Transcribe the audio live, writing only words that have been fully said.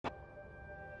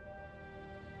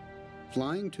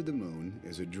Flying to the moon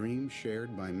is a dream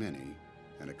shared by many,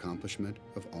 an accomplishment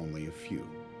of only a few.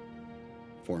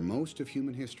 For most of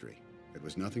human history, it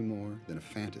was nothing more than a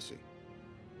fantasy.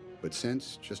 But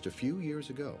since just a few years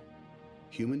ago,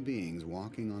 human beings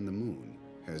walking on the moon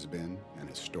has been an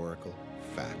historical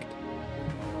fact.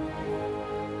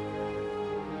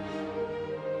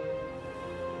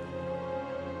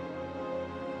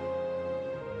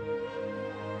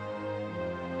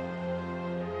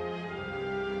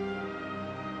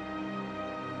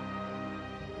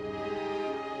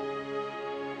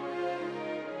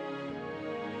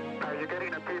 Are you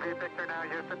getting a TV picture now,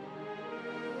 Houston?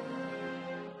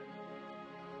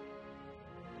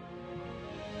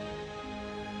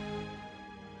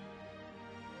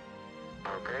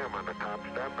 Okay, I'm on the top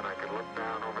step and I can look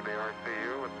down over the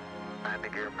RCU and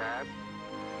landing gear pad.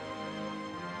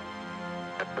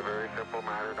 It's a very simple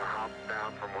matter to hop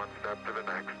down from one step to the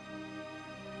next.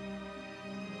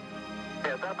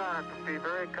 Yeah, that balance to be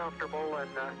very comfortable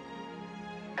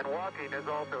and walking is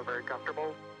also very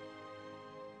comfortable.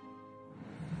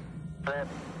 Then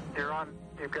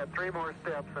you've got 3 more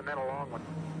steps and then a long one.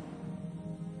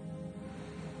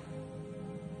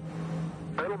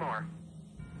 A little more.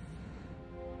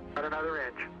 About another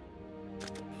inch.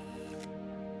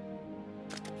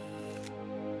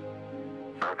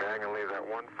 Okay, I can leave that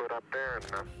 1 foot up there and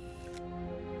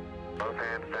both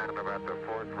hands down about the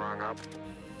 4th rung up.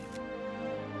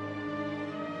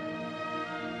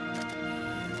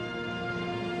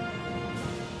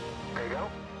 There you go.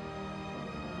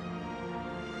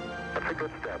 That's a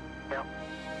good step. Yeah.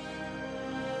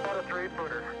 About a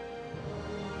 3-footer.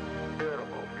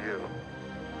 Beautiful view.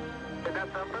 Isn't that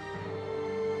something?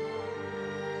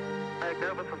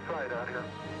 Magnificent sight out here.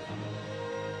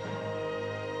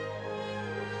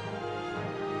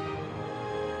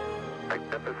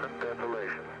 Magnificent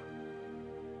desolation.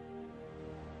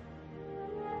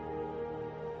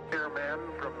 Here men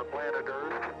from the planet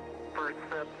Earth first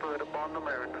set foot upon the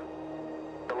moon.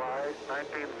 July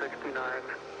 1969.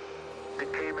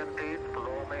 It came in peace for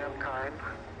all mankind.